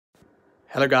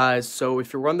Hello guys, so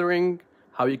if you're wondering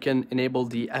how you can enable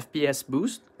the FPS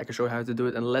boost, I can show you how to do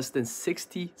it in less than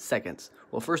 60 seconds.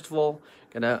 Well, first of all,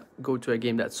 gonna go to a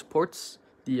game that supports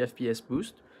the FPS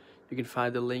boost. You can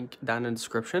find the link down in the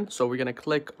description. So we're gonna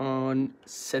click on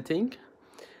setting,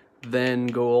 then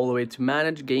go all the way to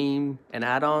manage game and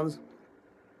add-ons.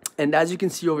 And as you can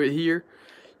see over here,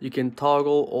 you can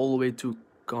toggle all the way to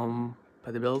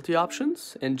compatibility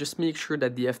options and just make sure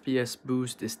that the FPS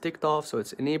boost is ticked off so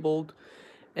it's enabled.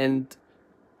 And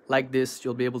like this,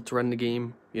 you'll be able to run the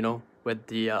game, with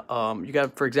the you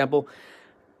got, for example,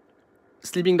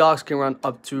 Sleeping Dogs can run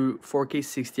up to 4K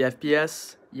 60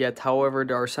 FPS, yet however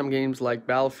there are some games like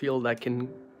Battlefield that can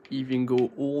even go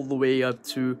all the way up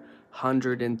to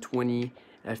 120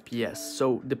 FPS.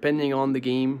 So depending on the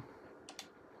game,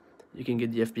 you can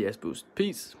get the FPS boost.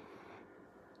 Peace.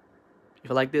 If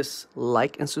you like this,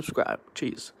 like and subscribe.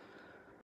 Cheers.